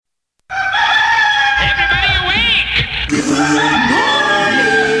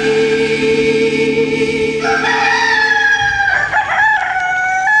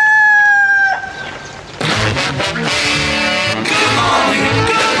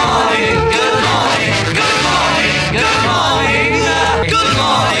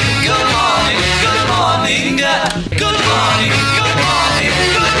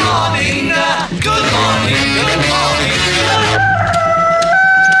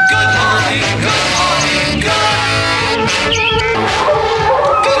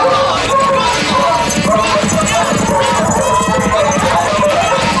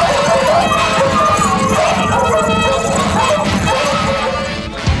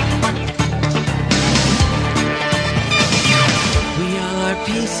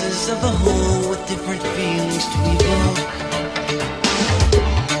of the whole with different feelings to evoke.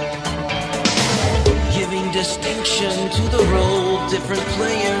 Giving distinction to the role, different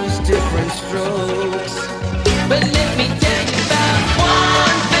players, different strokes. But let me tell you about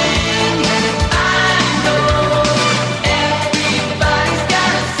one thing I know. Everybody's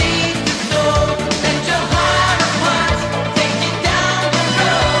got a seed to sow. Let your heart of hearts take you down the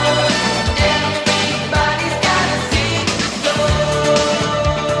road. Everybody's got a seed to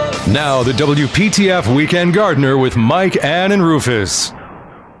sow. Now the WPTF Weekend Gardener with Mike, Ann, and Rufus.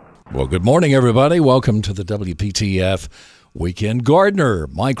 Well, good morning, everybody. Welcome to the WPTF Weekend Gardener.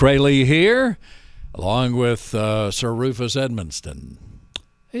 Mike Rayleigh here, along with Sir Rufus Edmonston.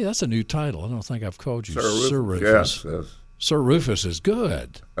 Hey, that's a new title. I don't think I've called you Sir Rufus. Yes. Sir Rufus is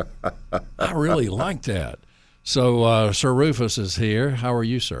good. I really like that. So, Sir Rufus is here. How are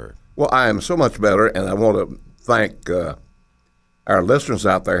you, sir? Well, I am so much better, and I want to thank our listeners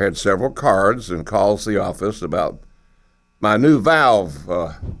out there. Had several cards and calls to the office about my new valve.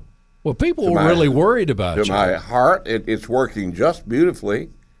 Well, people were really worried about you. To my heart, it's working just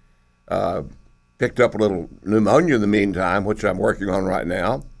beautifully. Picked up a little pneumonia in the meantime, which I'm working on right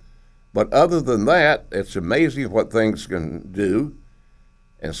now. But other than that, it's amazing what things can do.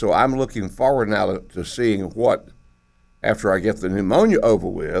 And so I'm looking forward now to seeing what, after I get the pneumonia over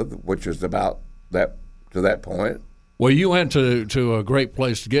with, which is about that to that point. Well, you went to a great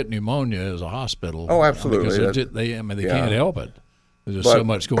place to get pneumonia as a hospital. Oh, absolutely. Because they can't help it. There's just so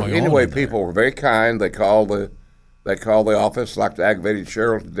much going on. Anyway, people were very kind. They called the office, like the aggravated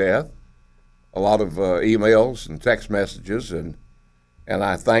Cheryl to death. A lot of emails and text messages, and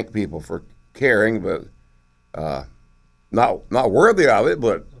I thank people for caring, but not worthy of it.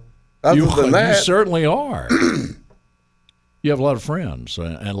 But other than that, you certainly are. You have a lot of friends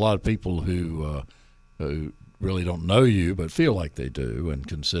and a lot of people who really don't know you, but feel like they do and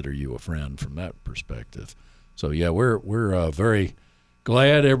consider you a friend from that perspective. So yeah, we're very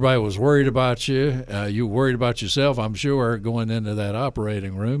glad. Everybody was worried about you. You were worried about yourself, I'm sure, going into that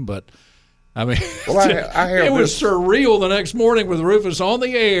operating room. But, I mean, it was surreal the next morning with Rufus on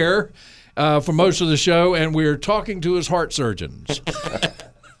the air for most of the show, and we were talking to his heart surgeons.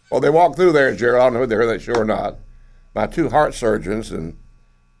 Well, they walked through there, Gerald. I don't know if they heard that show or not. My two heart surgeons, and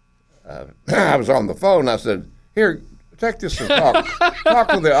I was on the phone. I said, here, take this and talk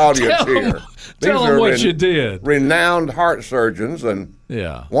to the audience here. Tell them what you did. Renowned heart surgeons, and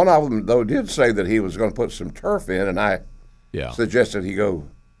yeah, one of them though did say that he was going to put some turf in, and I suggested he go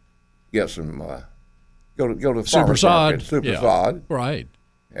get some go to the super sod, right?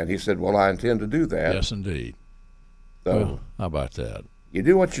 And he said, "Well, I intend to do that." Yes, indeed. So well, how about that? You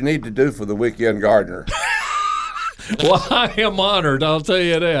do what you need to do for the Weekend Gardener. Well, I am honored. I'll tell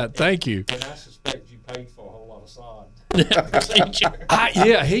you that. Thank you. And I suspect you paid for a whole lot of sod.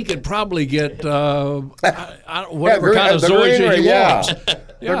 Yeah, he could probably get whatever kind of zoysia he wants.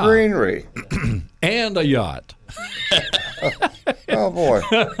 The greenery. And a yacht. Oh, boy.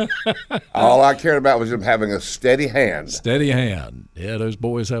 All I cared about was him having a steady hand. Steady hand. Yeah, those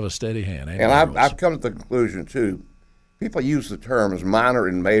boys have a steady hand. And I've come to the conclusion, too, people use the terms minor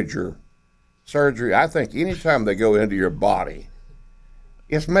and major surgery. I think anytime they go into your body,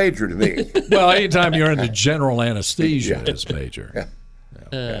 it's major to me. Well, anytime you're under general anesthesia, it's major.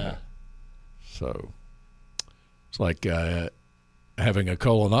 Yeah. So it's like having a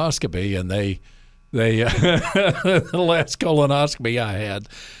colonoscopy, and they the last colonoscopy I had,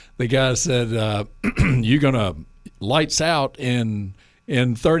 the guy said, "You're gonna lights out in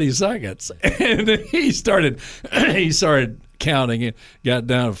 30 seconds," and he started counting it, got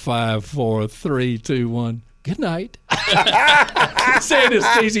down to 5, 4, 3, 2, 1. Good night. Saying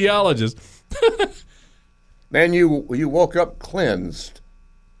anesthesiologist. Man, you woke up cleansed.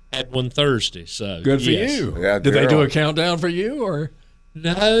 Had one Thursday, so good for you. Yeah, did they do a countdown for you, or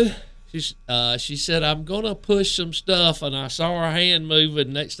no? She said, I'm gonna push some stuff, and I saw her hand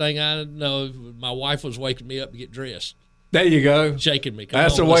moving. Next thing I know, my wife was waking me up to get dressed. There you go, shaking me.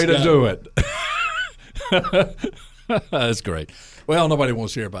 That's the way to do it. That's great. Well, nobody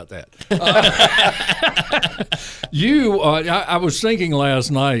wants to hear about that. I was thinking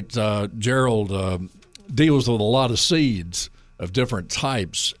last night, Gerald deals with a lot of seeds of different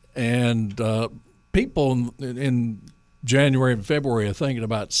types, and people in January and February are thinking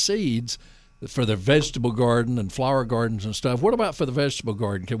about seeds for their vegetable garden and flower gardens and stuff. What about for the vegetable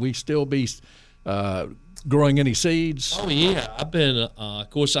garden? Can we still be growing any seeds? Oh, yeah. I've been, of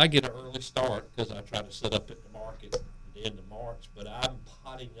course, I get an early start because I try to set up at the market at the end of March, but I'm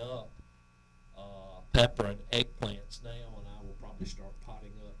potting up pepper and eggplants now, and I will probably start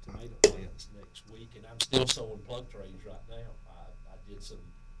potting up tomato plants next week, and I'm still sowing plug trays right now. I did some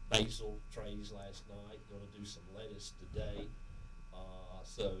basil trays last night. Going to do some lettuce today.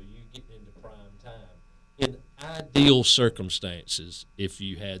 So you getting into prime time. In ideal circumstances, if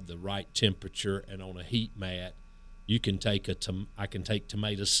you had the right temperature and on a heat mat, you can take I can take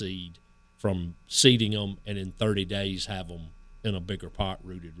tomato seed from seeding them, and in 30 days have them in a bigger pot,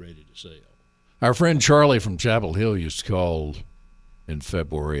 rooted, ready to sell. Our friend Charlie from Chapel Hill used to call in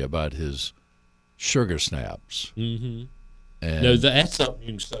February about his sugar snaps. Mm-hmm. And No, that's something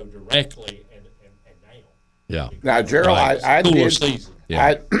you can sow directly and now. yeah. Now, Gerald, Right. I Cooler did. season.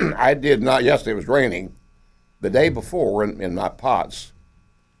 Yeah. I did not. Yesterday it was raining. The day before, in my pots,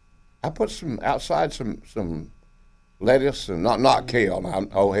 I put some lettuce and not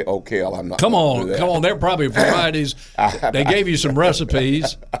kale. Kale. I'm not. Come gonna do on, that. come on. There are probably varieties. They gave you some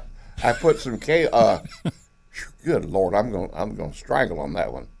recipes. I put some kale. Good Lord, I'm going to strangle on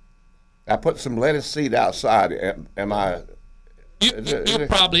that one. I put some lettuce seed outside. Am I? You're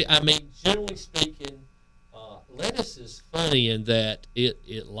probably, I mean, generally speaking, lettuce is funny in that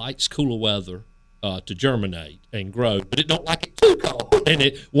it likes cooler weather to germinate and grow, but it don't like it too cold.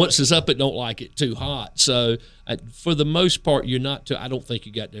 And once it's up, it don't like it too hot. So for the most part, you're not too, I don't think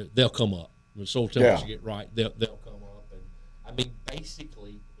you got to, they'll come up. When soil temperature get right, they'll come up. And I mean,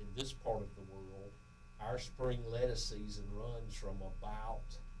 basically, in this part of the world, our spring lettuce season runs from about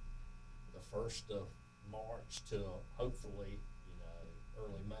the 1st of March to hopefully,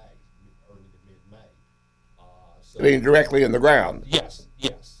 early May, early to mid-May. So Being directly in the ground. yes,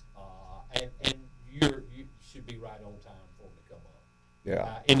 and you should be right on time for them to come up.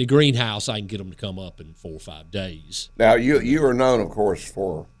 Yeah. In the greenhouse, I can get them to come up in 4 or 5 days. Now you are known, of course,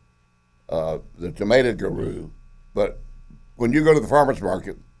 for the tomato guru, but when you go to the farmers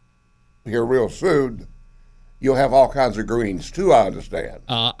market here real soon, you'll have all kinds of greens too. I understand.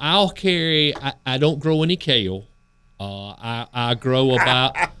 I'll carry. I don't grow any kale. I grow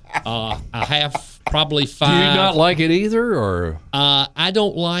about. I have probably 5. Do you not like it either, or? I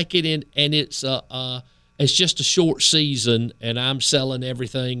don't like it, and it's just a short season, and I'm selling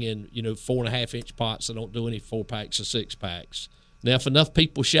everything in 4.5-inch pots. I don't do any 4-packs or 6-packs. Now, if enough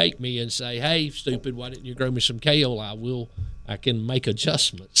people shake me and say, "Hey, stupid, why didn't you grow me some kale?" I can make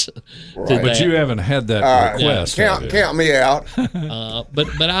adjustments. Right. To But that. you haven't had that request. have you? Count me out.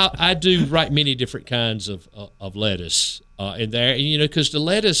 But I do write many different kinds of lettuce in there, and because the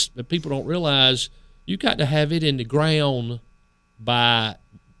lettuce, people don't realize, you got to have it in the ground by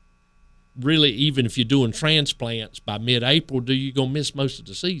really, even if you're doing transplants by mid-April, you're gonna miss most of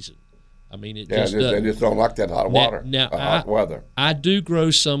the season. I mean, They just don't like that hot water. Hot weather. I do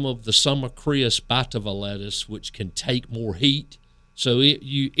grow some of the summer crisp Batava lettuce, which can take more heat. So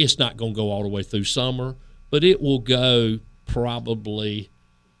it's not going to go all the way through summer, but it will go probably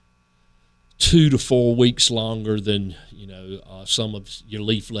 2 to 4 weeks longer than some of your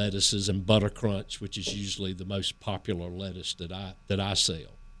leaf lettuces and butter crunch, which is usually the most popular lettuce that I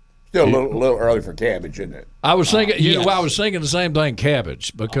sell. Still a little early for cabbage, isn't it? I was thinking. Yes. I was thinking the same thing.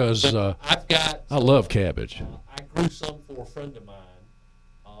 Cabbage, because I've got. I love cabbage. I grew some for a friend of mine,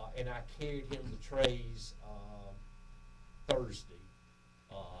 and I carried him the trays Thursday,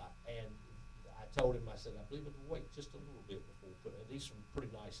 and I told him, I said, I believe it will wait just a little bit before putting. These are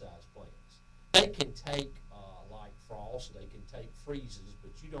pretty nice sized plants. They can take like frost, they can take freezes,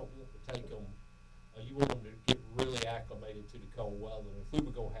 but you don't want to take them. You want them to get really acclimated to the cold weather. And if we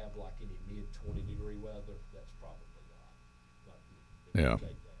were going to have like any mid-20-degree weather, that's probably not good. Yeah.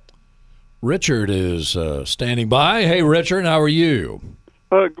 Take that. Richard is standing by. Hey, Richard, how are you?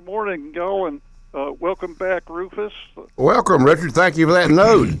 Good morning, y'all, and welcome back, Rufus. Welcome, Richard. Thank you for that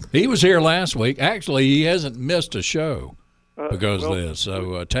note. He was here last week. Actually, he hasn't missed a show because well, of this.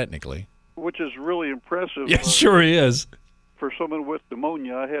 So technically, which is really impressive. yeah, sure he is. For someone with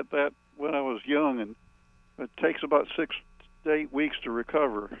pneumonia, I had that when I was young, and it takes about 6 to 8 weeks to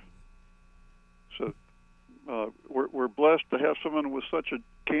recover. So we're blessed to have someone with such a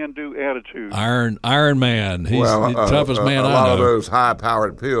can-do attitude. Iron Man. He's the toughest man I know. A lot of those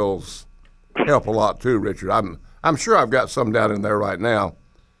high-powered pills help a lot too, Richard. I'm sure I've got some down in there right now,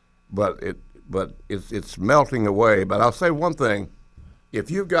 but it's melting away. But I'll say one thing: if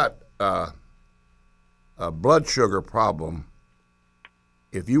you've got a blood sugar problem,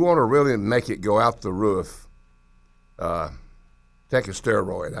 if you want to really make it go out the roof, take a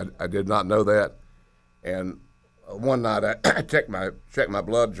steroid. I did not know that, and one night I checked my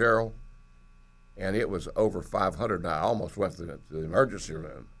blood, Gerald, and it was over 500. I almost went to the emergency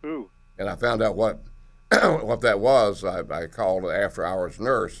room. Ooh. And I found out what that was. I called an after-hours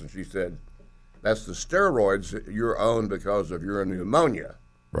nurse, and she said, "That's the steroids that you're on because of your pneumonia."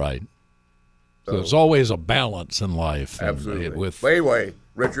 Right. So there's always a balance in life. Absolutely. But anyway,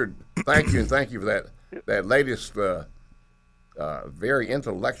 Richard, thank you, and thank you for that latest very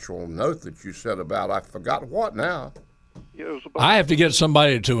intellectual note that you said about, I forgot what now. Yeah, it was about, I have to get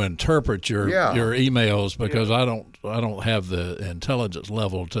somebody to interpret your emails because I don't have the intelligence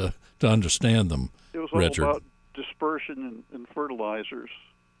level to understand them. It was all Richard. about dispersion and fertilizers.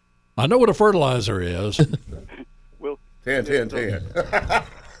 I know what a fertilizer is. Well, 10.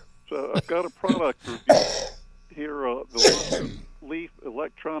 So I've got a product review here, the Leaf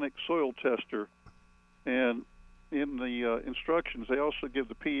Electronic Soil Tester, and in the instructions they also give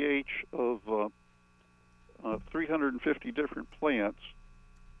the pH of 350 different plants,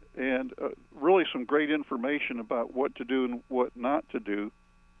 and really some great information about what to do and what not to do.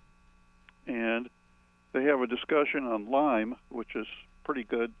 And they have a discussion on lime, which is pretty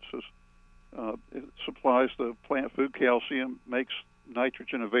good. It says it supplies the plant food calcium, makes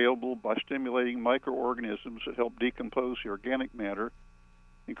nitrogen available by stimulating microorganisms that help decompose the organic matter,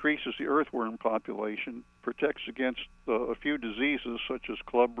 increases the earthworm population, protects against a few diseases such as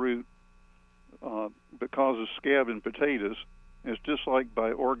clubroot, that causes scab in potatoes, and is disliked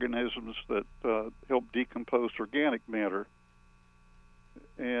by organisms that help decompose organic matter.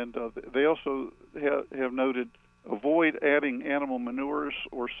 And they also have noted avoid adding animal manures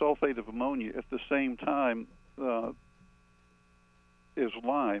or sulfate of ammonia at the same time as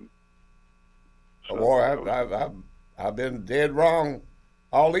lime. So, Boy, I've been dead wrong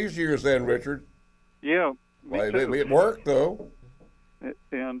all these years then, Richard. Yeah, Well, it worked, though.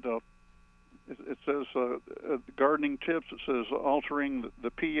 And it says, gardening tips, it says altering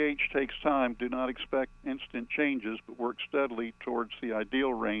the pH takes time. Do not expect instant changes, but work steadily towards the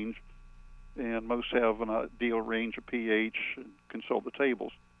ideal range. And most have an ideal range of pH, and consult the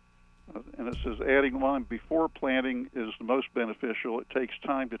tables. And it says adding lime before planting is the most beneficial. It takes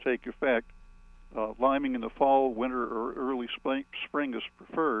time to take effect. Liming in the fall, winter, or early spring is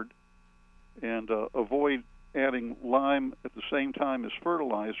preferred. And avoid adding lime at the same time as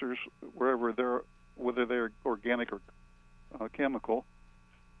fertilizers, whether they're organic or chemical.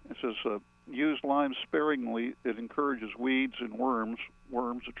 It says use lime sparingly. It encourages weeds and worms.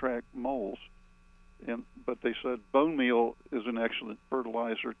 Worms attract moles. But they said bone meal is an excellent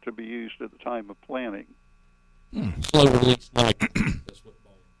fertilizer to be used at the time of planting. Slow release nitrogen. That's what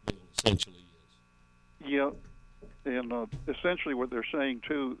bone meal essentially is. Yeah, and essentially what they're saying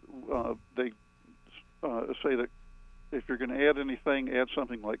too, they say that if you're going to add anything, add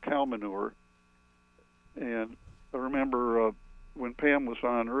something like cow manure. And I remember when Pam was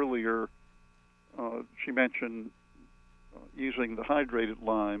on earlier, she mentioned using the hydrated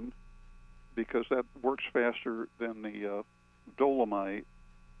lime because that works faster than the dolomite.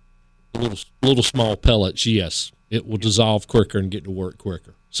 Little small pellets, yes. It will dissolve quicker and get to work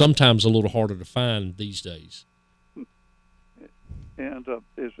quicker. Sometimes a little harder to find these days. And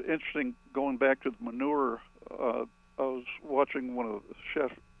it's interesting, going back to the manure, I was watching one of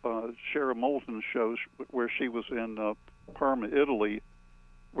Chef Shara Moulton's shows where she was in Parma, Italy,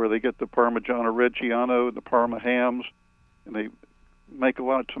 where they get the Parmigiano Reggiano, the Parma hams, and they make a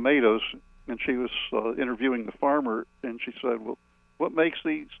lot of tomatoes. And she was interviewing the farmer, and she said, well, what makes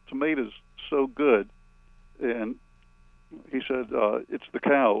these tomatoes so good? And he said, it's the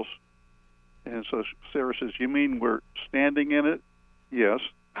cows. And so Sarah says, you mean we're standing in it? Yes.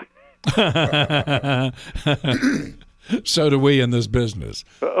 So do we in this business.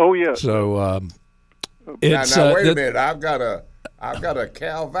 Oh, yeah. So it's now wait a minute. I've got a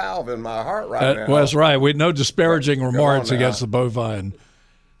cow valve in my heart right now. Well, that's right. We no disparaging remarks against the bovine.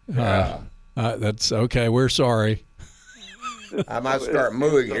 That's okay. We're sorry. I might start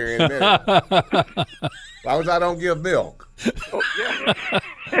mooing here in a minute. As long as I don't give milk. Oh, yeah.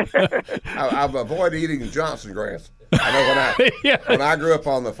 I've avoided eating Johnson grass. I know when I grew up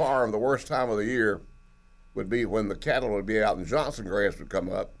on the farm, the worst time of the year would be when the cattle would be out and Johnson grass would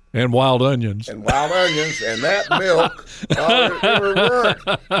come up. And wild onions. And that milk, it would work.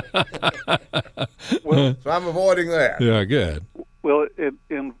 So I'm avoiding that. Yeah, good. Well,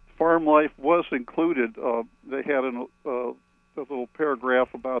 in Farm Life was included, they had a little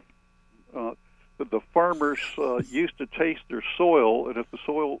paragraph about that the farmers used to taste their soil, and if the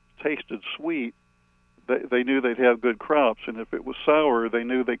soil tasted sweet, they knew they'd have good crops, and if it was sour, they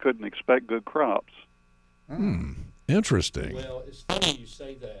knew they couldn't expect good crops. Interesting. Well, it's funny you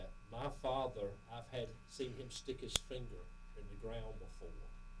say that. My father, I've seen him stick his finger in the ground before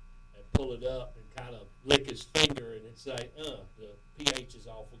and pull it up and kind of lick his finger and say, the pH is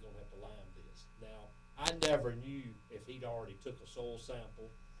off, we're going to have to lime this. Now, I never knew if he'd already took a soil sample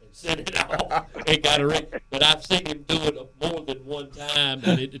and sent it off and got a ring. But I've seen him do it more than one time,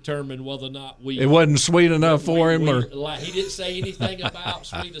 and it determined whether or not it wasn't sweet enough for him, or like he didn't say anything about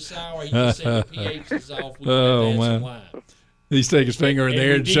sweet or sour. He just said the pH is off. We Oh, got man. line. he stick his finger in And there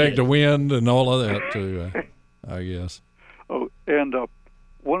he and check did. the wind and all of that too. I guess. Oh, and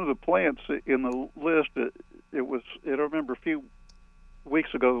one of the plants in the list, I remember a few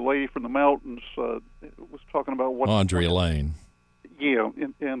weeks ago, the lady from the mountains was talking about what Andre Lane. Yeah,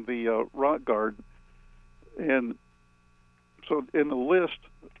 in the rock garden, and so in the list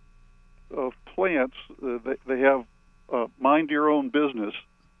of plants, they have "Mind Your Own Business"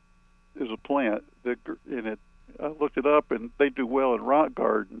 is a plant that, and it. I looked it up, and they do well in rock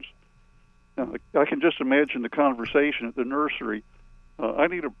gardens. Now, I can just imagine the conversation at the nursery. I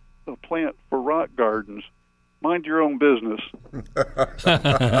need a plant for rock gardens. Mind your own business.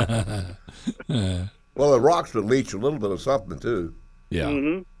 Well, the rocks would leach a little bit of something too. Yeah.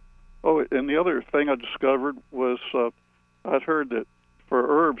 Mm-hmm. Oh, and the other thing I discovered was I'd heard that for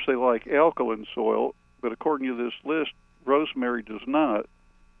herbs they like alkaline soil, but according to this list, rosemary does not,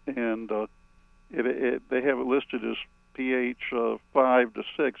 and they have it listed as pH 5 to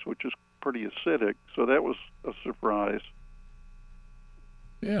 6, which is pretty acidic. So that was a surprise.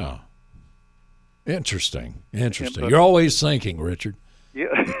 Yeah. Interesting. You're always thinking, Richard. Yeah.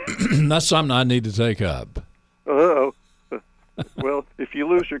 That's something I need to take up. Uh-oh. Well, if you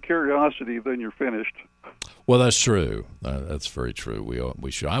lose your curiosity, then you're finished. Well, that's true. That's very true.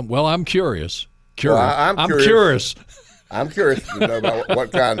 We should. I'm curious. Well, I'm curious. I'm curious to know about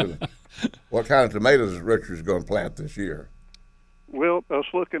what kind of tomatoes Richard's going to plant this year. Well, I was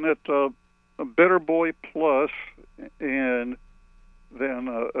looking at a Better Boy Plus, and then,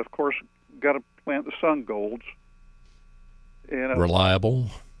 of course, got to plant the Sun Golds. And Reliable.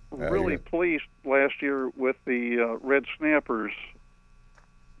 Really pleased last year with the red snappers.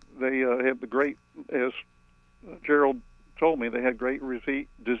 They had the great, as Gerald told me, they had great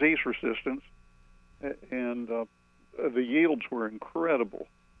disease resistance, and the yields were incredible.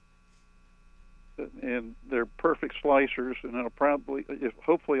 And they're perfect slicers, and I'll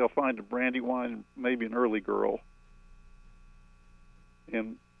hopefully I'll find a Brandywine, maybe an early girl,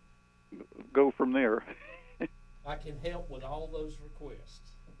 and go from there. I can help with all those requests.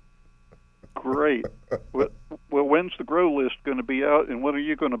 Great. Well, when's the grow list going to be out, and when are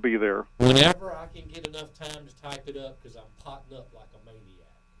you going to be there? Whenever I can get enough time to type it up, because I'm potting up like a maniac.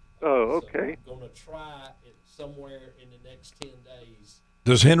 Oh, okay. So I'm going to try it somewhere in the next 10 days.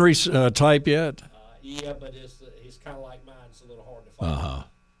 Does Henry type yet? Yeah, but it's kind of like mine. It's a little hard to find. Uh-huh.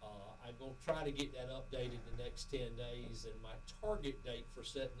 I'm going to try to get that updated the next 10 days, and my target date for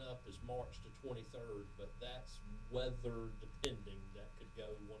setting up is March the 23rd, but that's weather depending. That could go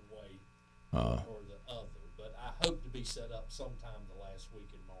one way or the other. But I hope to be set up sometime the last week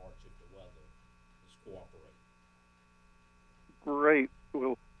in March if the weather is cooperating. Great.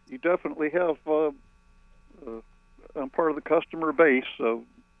 Well, you definitely have. I'm part of the customer base, so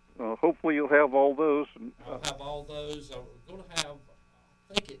hopefully you'll have all those. And, I'll have all those. I'm going to have,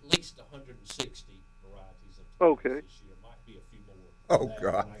 I think, at least 160 varieties of tomatoes Okay. this year. Might be a few more. Oh, than that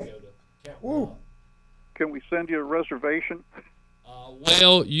God. When I go to count Woo. them up. can we send you a reservation?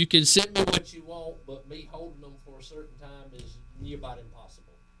 Well, you can send me what you want, but me holding them for a certain time is near about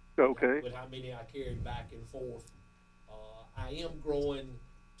impossible. Okay. With how many I carry back and forth. I am growing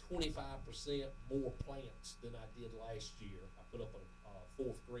 25% more plants than I did last year. I put up a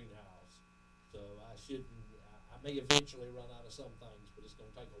fourth greenhouse. So I may eventually run out of some things, but it's going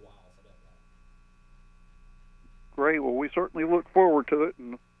to take a while for that to happen. Great. Well, we certainly look forward to it.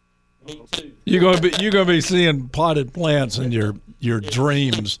 And Me too. You're gonna be seeing potted plants in your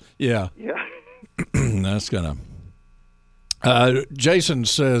dreams. Yeah. yeah. That's gonna. Jason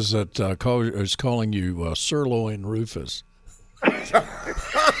says that is calling you Sirloin Rufus. Instead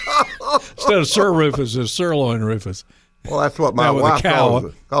of Sir Rufus, it's Sirloin Rufus. Well, that's what my Now with wife a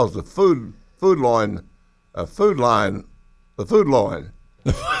cow. calls the food loin, the food loin.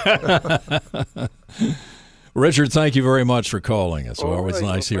 Richard, thank you very much for calling us. All Always right.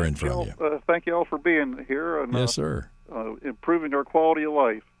 nice Well, hearing thank from y'all- you. thank you all for being here and Yes, sir. improving our quality of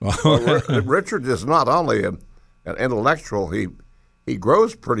life. Richard is not only an intellectual; he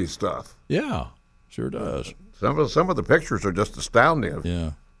grows pretty stuff. Yeah, sure does. Some of the pictures are just astounding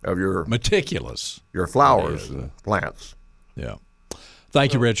Yeah, of your meticulous. flowers and plants. Yeah.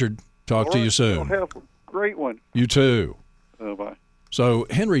 Thank you, Richard. Talk All to right. you soon. Well, have a great one. You too. Bye. So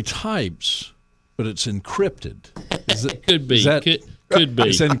Henry types, but it's encrypted. Is it, Could be. is that- Could be.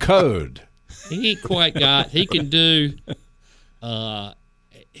 It's in code. He ain't quite got. He can do.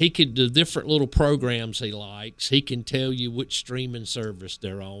 the different little programs he likes. He can tell you which streaming service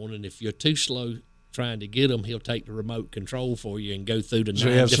they're on, and if you're too slow trying to get them, he'll take the remote control for you and go through the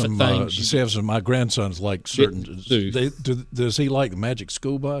nine different things. Does he have some? My grandson's like certain. Does he like the Magic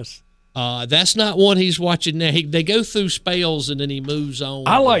School Bus? That's not one he's watching now. They go through spells and then he moves on.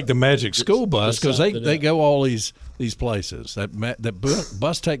 I like the Magic School Bus because they go all these places. That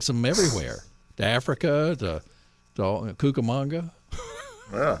bus takes them everywhere, to Africa, to Cucamonga.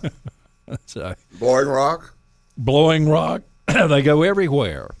 Yeah. Blowing Rock. They go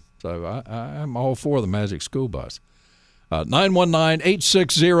everywhere. So I'm all for the Magic School Bus.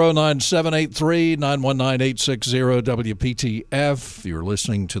 919-860-9783, 919-860-WPTF. You're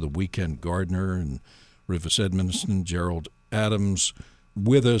listening to The Weekend Gardener and Rufus Edmondson, Gerald Adams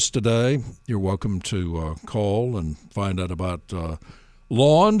with us today. You're welcome to call and find out about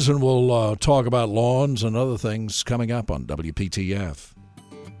lawns, and we'll talk about lawns and other things coming up on WPTF.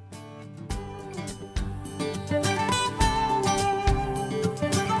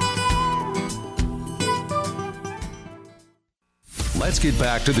 Let's get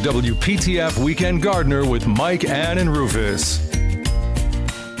back to the WPTF Weekend Gardener with Mike, Ann, and Rufus.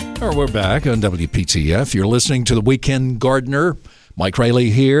 We're back on WPTF. You're listening to The Weekend Gardener. Mike Rayleigh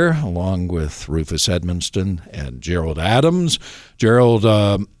here, along with Rufus Edmondson and Gerald Adams. Gerald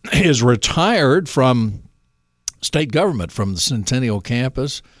is retired from state government, from the Centennial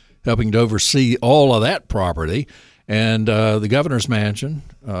Campus, helping to oversee all of that property, and the governor's mansion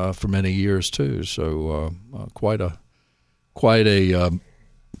for many years, too. So quite a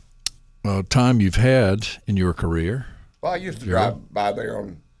time you've had in your career. Well, I used to drive by there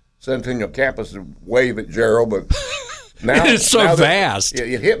on Centennial Campus and wave at Gerald, but now it's so vast.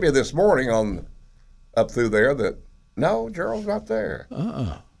 It hit me this morning up through there that no, Gerald's not there.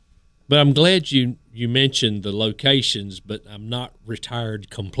 But I'm glad you mentioned the locations, but I'm not retired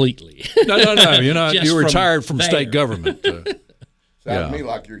completely. No. You're not. You're retired from state government. Sounds to me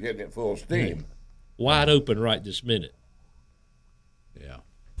like you're hitting it full steam. Wide open right this minute. Yeah.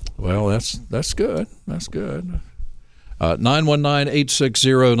 Well, that's good. That's good.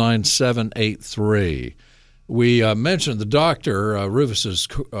 919-860-9783. We mentioned the doctor, Rufus's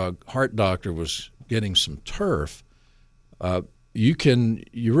heart doctor, was getting some turf. You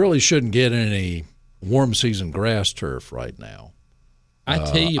really shouldn't get any warm season grass turf right now. I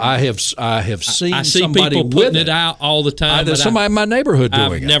tell you, I have seen I see somebody people putting it out all the time. There's somebody in my neighborhood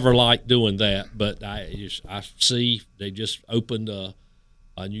doing it. I've never liked doing that, but I see they just opened a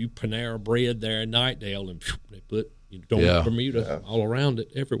new Panera Bread there in Nightdale, and they put Bermuda all around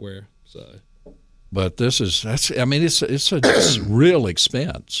it everywhere. So, but it's a real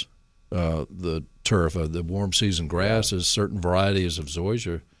expense. The turf of the warm season grasses, certain varieties of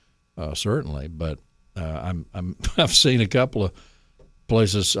zoysia, certainly. But I've seen a couple of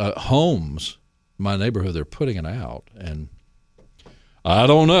places, homes in my neighborhood, they're putting it out, and I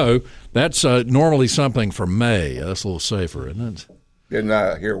don't know. That's normally something for May. That's a little safer, isn't it? Didn't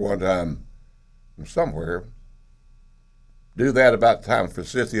I hear one time from somewhere do that about the time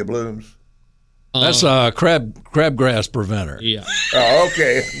forsythia blooms? That's crabgrass preventer. Yeah. Oh,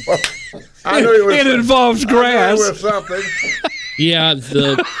 okay. Well, I knew it was. It involves grass. I knew it was something. Yeah,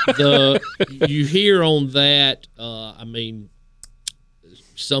 the you hear on that.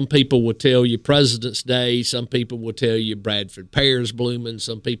 Some people will tell you President's Day. Some people will tell you Bradford pears blooming.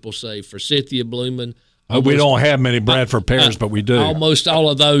 Some people say forsythia blooming. We don't have many Bradford pears, but we do. Almost all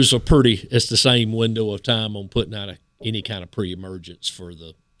of those are pretty. It's the same window of time on putting out any kind of pre-emergence for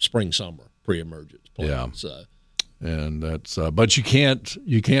the spring-summer pre-emergence plant. Yeah. So, and that's but you can't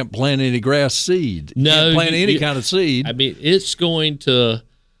plant any grass seed. No, you can't plant any kind of seed. I mean, it's going to.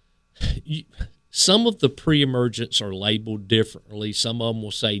 Some of the pre-emergents are labeled differently. Some of them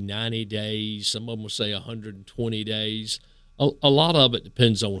will say 90 days. Some of them will say 120 days. A lot of it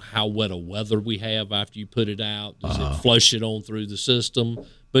depends on how wet a weather we have after you put it out. Does it flush it on through the system?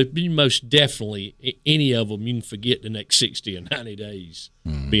 But most definitely, any of them, you can forget the next 60 or 90 days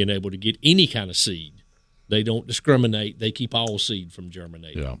being able to get any kind of seed. They don't discriminate. They keep all seed from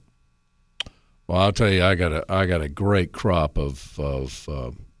germinating. Yeah. Well, I'll tell you, I got a great crop of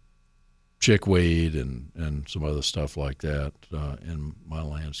chickweed and some other stuff like that in my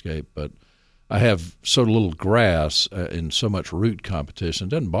landscape, but I have so little grass and so much root competition. It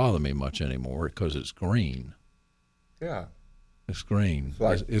doesn't bother me much anymore because it's green. Yeah. It's green. It's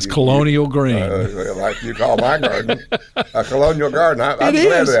like colonial green. Like you call my garden a colonial garden. I'm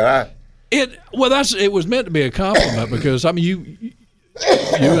glad of that. It was meant to be a compliment because I mean you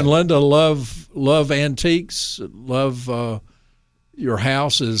and Linda love antiques, love your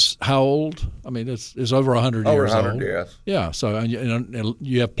house is how old? I mean, it's over 100 Over years 100, old. yes. Yeah. So and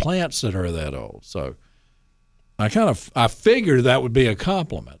you have plants that are that old. So I figured that would be a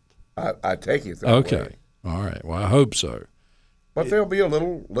compliment. I take it that Okay. way. All right. Well, I hope so. But there'll be a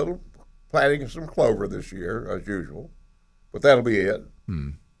little planting of some clover this year, as usual. But that'll be it.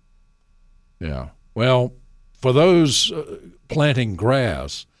 Yeah. Well, for those planting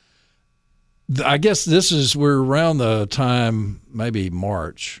grass, I guess we're around the time, maybe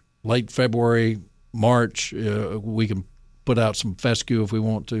March, late February, March. We can put out some fescue if we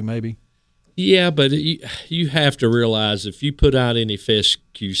want to, maybe. Yeah, but you have to realize if you put out any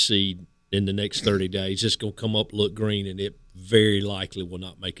fescue seed in the next 30 days, it's going to come up, look green, and it very likely will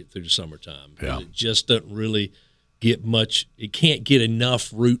not make it through the summertime. Yeah. It just doesn't really get much. It can't get enough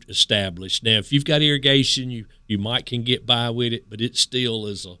root established. Now, if you've got irrigation, you might can get by with it, but it still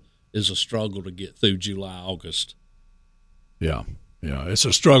is a struggle to get through July, August. Yeah. Yeah. It's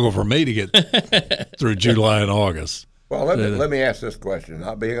a struggle for me to get through July and August. Well, let me ask this question,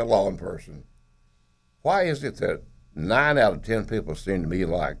 not being a lawn person. Why is it that 9 out of 10 people seem to me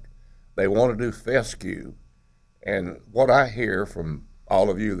like they want to do fescue, and what I hear from all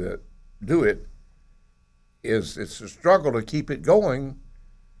of you that do it is it's a struggle to keep it going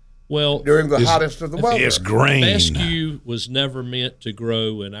during the hottest of the weather. It's green. Fescue was never meant to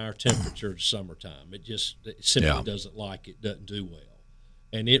grow in our temperature summertime. It simply doesn't like it, doesn't do well.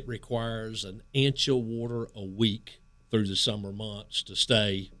 And it requires an inch of water a week through the summer months to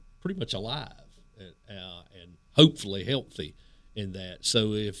stay pretty much alive and hopefully healthy in that.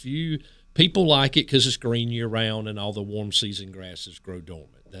 So people like it because it's green year round and all the warm season grasses grow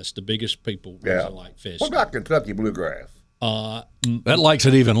dormant. That's the biggest reason like fescue. What about Kentucky bluegrass? That likes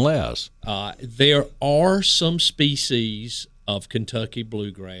it even less. There are some species of Kentucky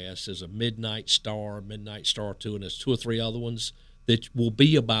bluegrass. There's a Midnight Star 2, and there's 2 or 3 other ones that will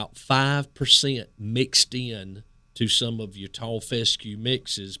be about 5% mixed in to some of your tall fescue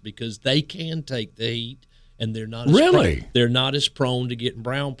mixes because they can take the heat and they're not they're not as prone to getting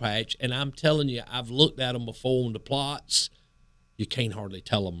brown patch. And I'm telling you, I've looked at them before on the plots. You can't hardly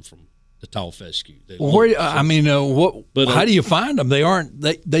tell them from the tall fescue. How do you find them? They aren't.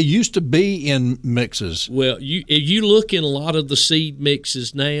 They used to be in mixes. Well, if you look in a lot of the seed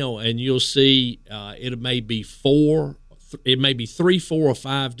mixes now, and you'll see it may be 3, 4, or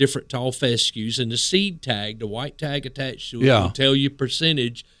 5 different tall fescues, and the seed tag, the white tag attached to it, will tell you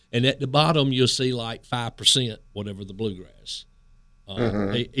percentage. And at the bottom, you'll see like 5%, whatever the bluegrass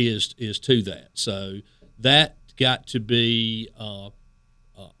is to that. So that got to be a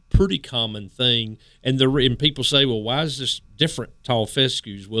pretty common thing. And people say, well, why is this different tall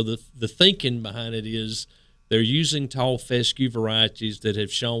fescues? Well, the thinking behind it is they're using tall fescue varieties that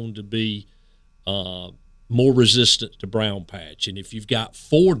have shown to be more resistant to brown patch. And if you've got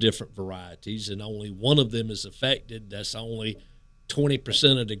 4 different varieties and only one of them is affected, that's only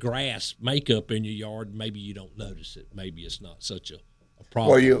 20% of the grass makeup in your yard. Maybe you don't notice it. Maybe it's not such a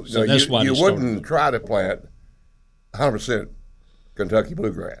problem. Well, you wouldn't try to plant 100% Kentucky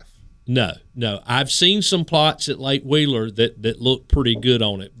bluegrass. No. I've seen some plots at Lake Wheeler that look pretty good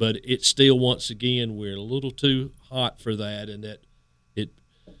on it, but it's still, once again, we're a little too hot for that, and that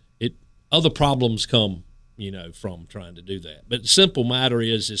it other problems come, from trying to do that. But the simple matter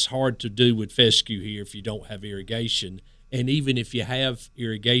is it's hard to do with fescue here if you don't have irrigation. And even if you have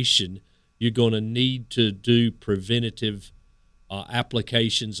irrigation, you're going to need to do preventative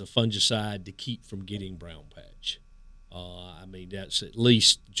applications of fungicide to keep from getting brown patch. That's at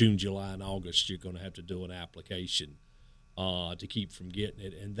least June, July, and August you're going to have to do an application to keep from getting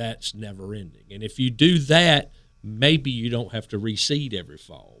it, and that's never ending. And if you do that, maybe you don't have to reseed every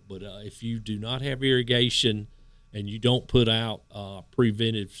fall. But if you do not have irrigation and you don't put out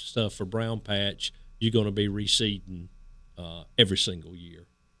preventive stuff for brown patch, you're going to be reseeding every single year.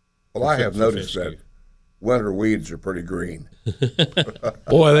 Well, I have noticed that winter weeds are pretty green.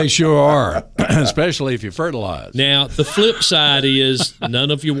 Boy, they sure are, especially if you fertilize. Now, the flip side is none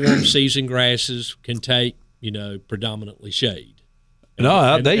of your warm season grasses can take, predominantly shade.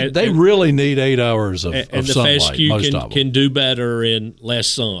 They really need 8 hours of and the sunlight. Fescue Most of them can do better in less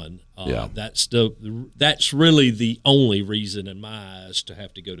sun. That's really the only reason in my eyes to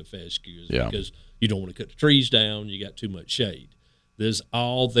have to go to fescue is because you don't want to cut the trees down. You got too much shade. There's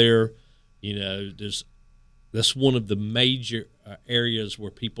all there, that's one of the major areas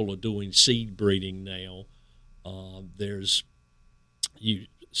where people are doing seed breeding now. There's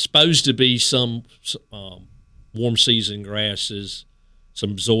supposed to be some warm season grasses,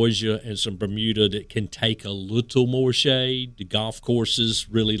 some zoysia and some Bermuda that can take a little more shade. The golf courses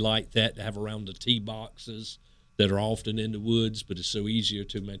really like that to have around the tee boxes that are often in the woods, but it's so easier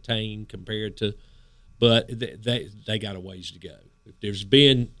to maintain compared to. But they got a ways to go. If there's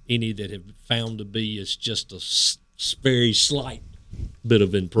been any that have found to be, it's just a very slight bit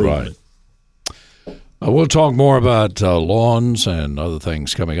of improvement. Right. We'll talk more about lawns and other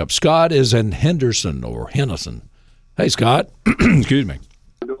things coming up. Scott is in Henderson or Hennison. Hey, Scott. Excuse me. How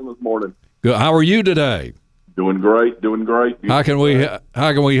are you doing this morning? Good. How are you today? Doing great. How can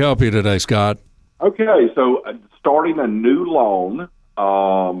we help you today, Scott? Okay, so starting a new lawn.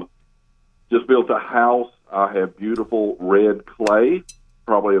 Just built a house. I have beautiful red clay,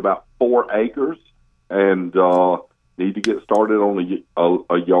 probably about 4 acres, and need to get started on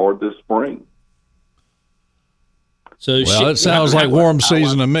a yard this spring. So it sounds like warm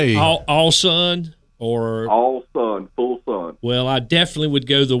season to me. All sun or all sun, full sun. Well, I definitely would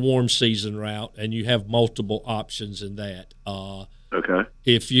go the warm season route, and you have multiple options in that. Okay.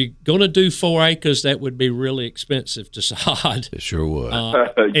 If you're going to do 4 acres, that would be really expensive to sod. It sure would.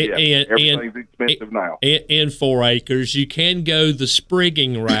 Everything's expensive now. In 4 acres, you can go the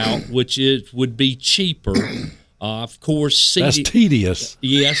sprigging route, which would be cheaper. Of course, seeding. That's tedious.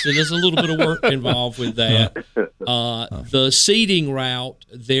 Yes, there's a little bit of work involved with that. The seeding route,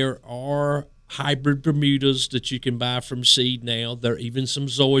 there are hybrid Bermudas that you can buy from seed now. There are even some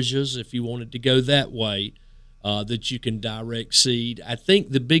zoysias if you wanted to go that way. That you can direct seed. I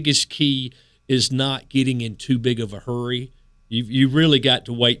think the biggest key is not getting in too big of a hurry. You really got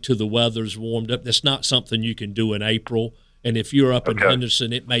to wait till the weather's warmed up. That's not something you can do in April. And if you're up in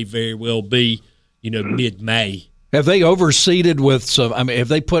Henderson, it may very well be, mid-May. Have they overseeded with some? I mean, have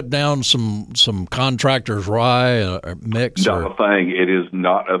they put down some contractors' rye mix? Not a thing. It is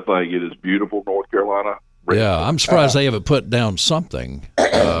not a thing. It is beautiful, North Carolina. Yeah, I'm surprised they haven't put down something.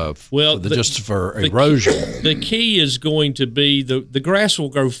 Just for erosion. The key is going to be the grass will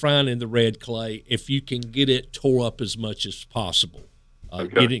grow fine in the red clay if you can get it tore up as much as possible.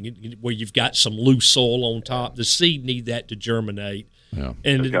 Getting it where you've got some loose soil on top. The seed need that to germinate. Yeah.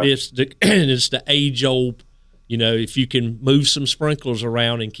 And it's the age old. If you can move some sprinklers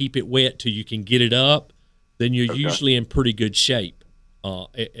around and keep it wet till you can get it up, then you're usually in pretty good shape.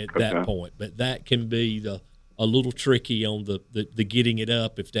 At that point, but that can be a little tricky on the getting it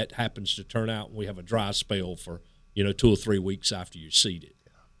up if that happens to turn out and we have a dry spell for 2 or 3 weeks after you seed it.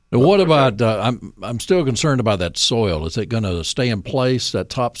 Now, what about? I'm still concerned about that soil. Is it going to stay in place, that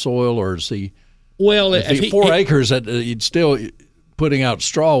topsoil, or is he? Well, if 4 acres, that you'd still putting out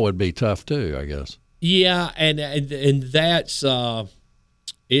straw would be tough too, I guess. Yeah, and that's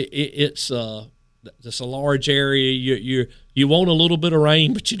it's a large area. You want a little bit of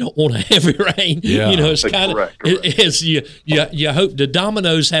rain, but you don't want a heavy rain. Yeah. It's kind of it's you hope the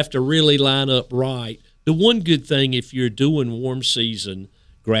dominoes have to really line up right. The one good thing if you're doing warm season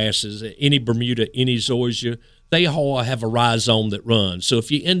grasses, any Bermuda, any zoysia, they all have a rhizome that runs. So if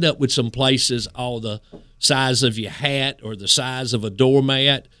you end up with some places all the size of your hat or the size of a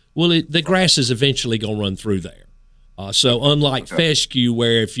doormat, the grass is eventually going to run through there. So unlike fescue,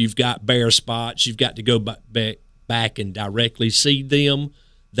 where if you've got bare spots, you've got to go back and directly seed them,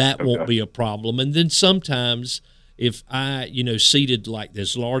 that won't be a problem. And then sometimes if I, seeded like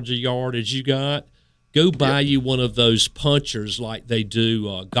this larger yard as you got, go buy you one of those punchers like they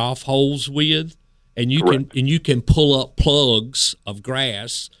do golf holes with, and you can pull up plugs of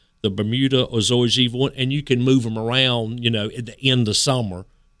grass, the Bermuda or zoysia one, and you can move them around, at the end of summer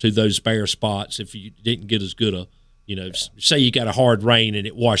to those bare spots if you didn't get as good a say you got a hard rain and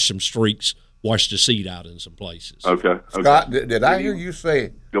it washed some streaks, washed the seed out in some places. Okay. Scott, did I hear you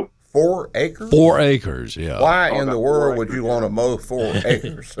say 4 acres? 4 acres, yeah. Why in the world would you want to mow 4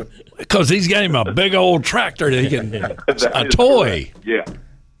 acres? Because he's got him a big old tractor that he can, a toy. Correct. Yeah,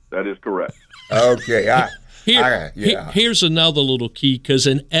 that is correct. Okay. Here's another little key, because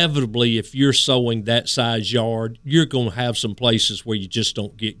inevitably if you're sowing that size yard, you're going to have some places where you just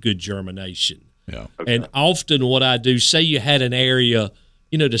don't get good germination. Yeah. And often what I do, say you had an area,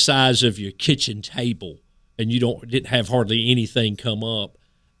 the size of your kitchen table, and you didn't have hardly anything come up,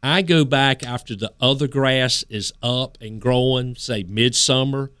 I go back after the other grass is up and growing, say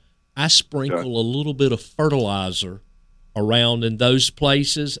midsummer, I sprinkle a little bit of fertilizer around in those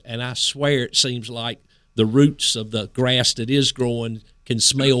places, and I swear it seems like the roots of the grass that is growing can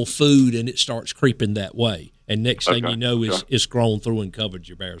smell food, and it starts creeping that way. And next thing you know, it's grown through and covered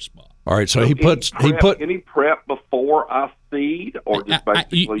your bare spot. All right, so any prep before I seed, or just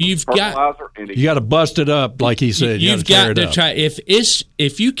basically fertilizer? You got to bust it up, like he said. You've got to try.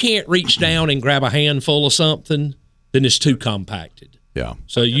 If you can't reach down and grab a handful of something, then it's too compacted. Yeah.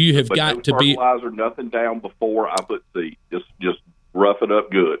 So you have got to be fertilizer, nothing down before I put seed. Just rough it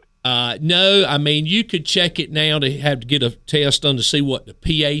up good. No, I mean, you could check it now to have to get a test done to see what the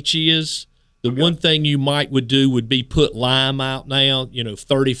pH is. The one thing you would do would be put lime out now,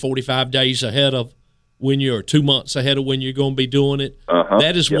 30, 45 days ahead of when you're 2 months ahead of when you're going to be doing it.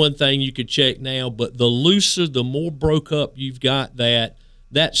 That is one thing you could check now. But the looser, the more broke up you've got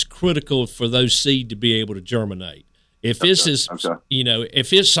that's critical for those seed to be able to germinate. If this is,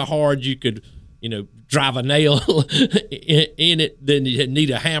 if it's so hard you could, drive a nail in it, then you need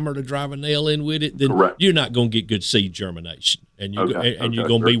a hammer to drive a nail in with it, then you're not going to get good seed germination. And you're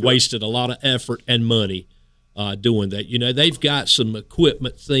going to be wasted a lot of effort and money doing that. They've got some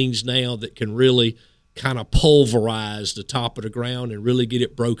equipment things now that can really kind of pulverize the top of the ground and really get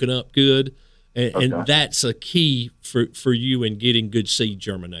it broken up good. And that's a key for you in getting good seed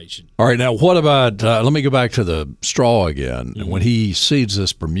germination. All right, now what about, let me go back to the straw again. Mm-hmm. When he seeds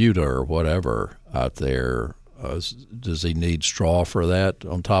this Bermuda or whatever out there, does he need straw for that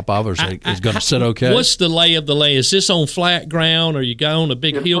on top of it, or is it going to sit okay? What's the lay of the land? Is this on flat ground, or you got on a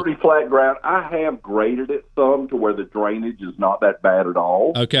big hill? It's pretty flat ground. I have graded it some to where the drainage is not that bad at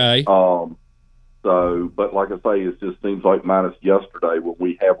all. Okay. But like I say, it just seems like minus yesterday when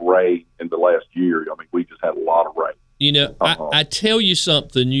we have rain in the last year. I mean, we just had a lot of rain. I tell you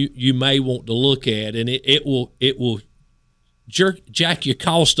something you may want to look at, and it will jack your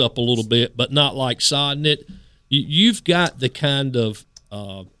cost up a little bit, but not like sodding it. You've got the kind of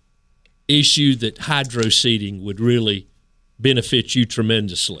issue that hydro seeding would really benefit you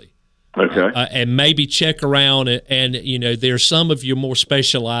tremendously. Okay. And maybe check around, and there's some of your more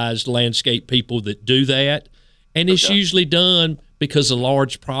specialized landscape people that do that, and it's usually done because of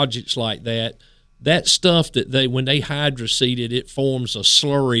large projects like that. That stuff that when they hydro seed it forms a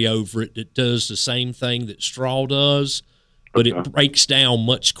slurry over it that does the same thing that straw does, but it breaks down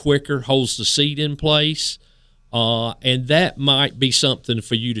much quicker, holds the seed in place, and that might be something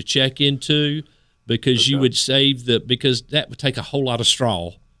for you to check into, because you would save because that would take a whole lot of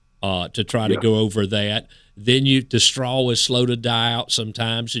straw. To try to go over that. Then the straw is slow to die out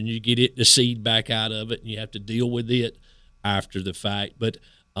sometimes, and you get the seed back out of it, and you have to deal with it after the fact. But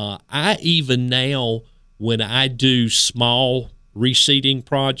I even now, when I do small reseeding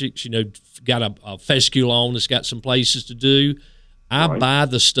projects, got a fescue lawn that's got some places to do, I buy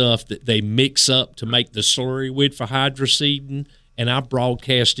the stuff that they mix up to make the slurry with for hydro seeding, and I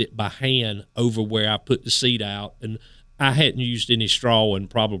broadcast it by hand over where I put the seed out. And I hadn't used any straw in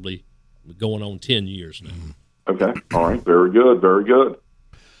probably going on 10 years now. Okay. All right. Very good. Very good.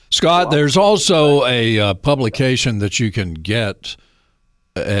 Scott, there's also a publication that you can get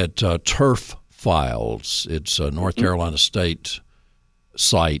at Turf Files. It's a North Carolina State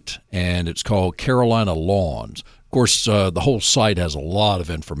site, and it's called Carolina Lawns. Of course, the whole site has a lot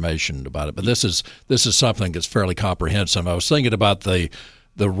of information about it, but this is something that's fairly comprehensive. I was thinking about the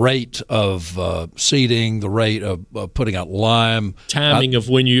rate of seeding, the rate of putting out lime. Timing of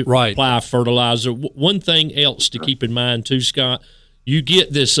when you apply fertilizer. One thing else to keep in mind too, Scott, you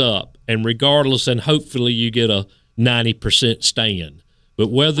get this up, and hopefully you get a 90% stand. But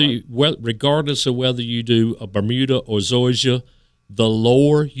regardless of whether you do a Bermuda or Zoysia, the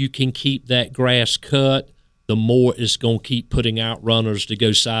lower you can keep that grass cut, the more it's going to keep putting out runners to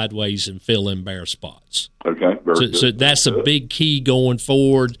go sideways and fill in bare spots. Okay, very good. So that's a big key going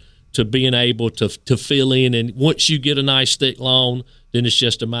forward to being able to fill in. And once you get a nice thick lawn, then it's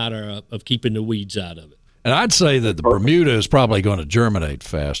just a matter of keeping the weeds out of it. And I'd say that the Bermuda is probably going to germinate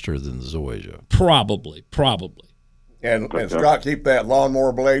faster than the Zoysia. Probably. And Scott, keep that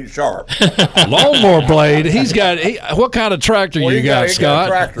lawnmower blade sharp. Lawnmower blade? What kind of tractor you got, Scott?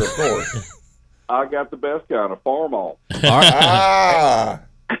 Got a tractor, of course. I got the best kind of farm-on.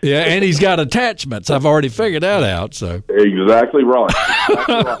 Yeah, and he's got attachments. I've already figured that out. So Exactly right.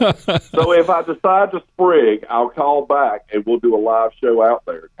 So if I decide to sprig, I'll call back, and we'll do a live show out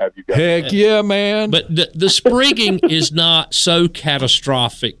there. Have you guys? Heck yeah, man. But the sprigging is not so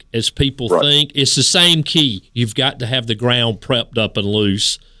catastrophic as people think. It's the same key. You've got to have the ground prepped up and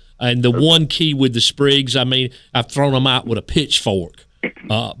loose. And the one key with the sprigs, I've thrown them out with a pitchfork.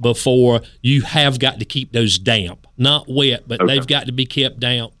 Before, you have got to keep those damp, not wet, but they've got to be kept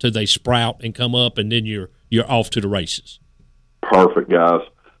damp till they sprout and come up, and then you're off to the races. Perfect, guys.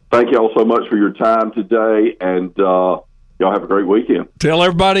 Thank you all so much for your time today, and y'all have a great weekend. Tell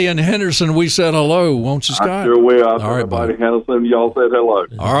everybody in Henderson we said hello, won't you, Scott? I sure will. All right, everybody in Henderson, y'all said hello.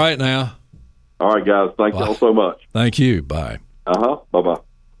 All right, now. All right, guys. Thank y'all so much. Thank you. Bye. Bye-bye.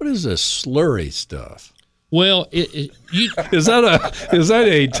 What is this slurry stuff? Well, is that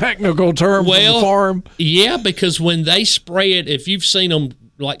a technical term for the farm? Yeah, because when they spray it, if you've seen them,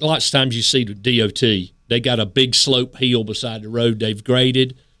 like lots of times you see the DOT, they got a big slope hill beside the road they've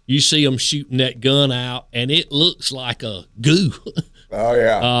graded. you see them shooting that gun out, and it looks like a goo. Oh,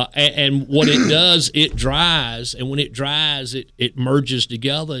 yeah. And what it does, it dries, and when it dries, it merges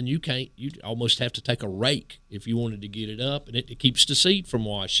together, and you almost have to take a rake if you wanted to get it up, and it keeps the seed from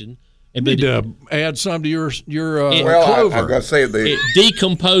washing. And You need to add some to your well, clover. I'm going to say it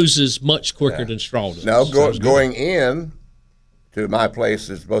decomposes much quicker than straw does. Now, going in to my place,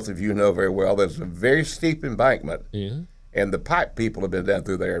 as both of you know very well, there's a very steep embankment. Yeah. And the pipe people have been down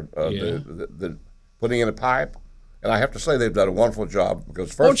through there, the putting in a pipe. And I have to say they've done a wonderful job because,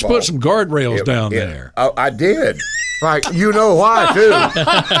 Why first don't of you all, put some guardrails down there? I did. Right, you know why, too.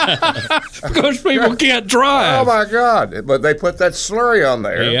 Because people can't drive. Oh, my God. But they put that slurry on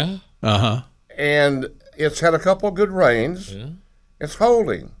there. Yeah. Uh-huh. And it's had a couple of good rains. Yeah. It's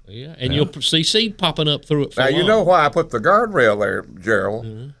holding. Yeah. And you'll see seed popping up through it for Now, you long. know why I put the guardrail there, Gerald?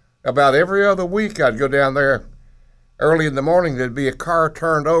 Mm-hmm. About every other week I'd go down there early in the morning. There'd be a car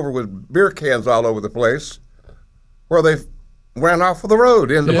turned over with beer cans all over the place where they ran off of the road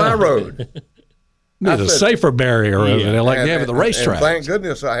into my road. Need a safer barrier over there like And- they have at the and racetrack. thank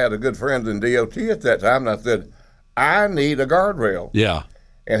goodness I had a good friend in DOT at that time, and I said, I need a guardrail. Yeah.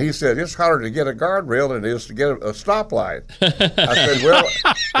 And he said, it's harder to get a guardrail than it is to get a stoplight. I said, well,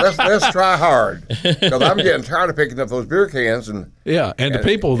 let's try hard. Because I'm getting tired of picking up those beer cans and the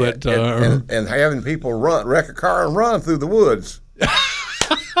people that and having people wreck a car and run through the woods.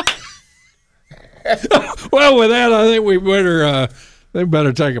 Well, with that, I think we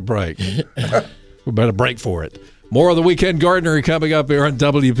better take a break. We better break for it. More of the Weekend Gardener coming up here on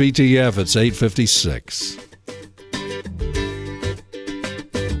WPTF. It's 8:56.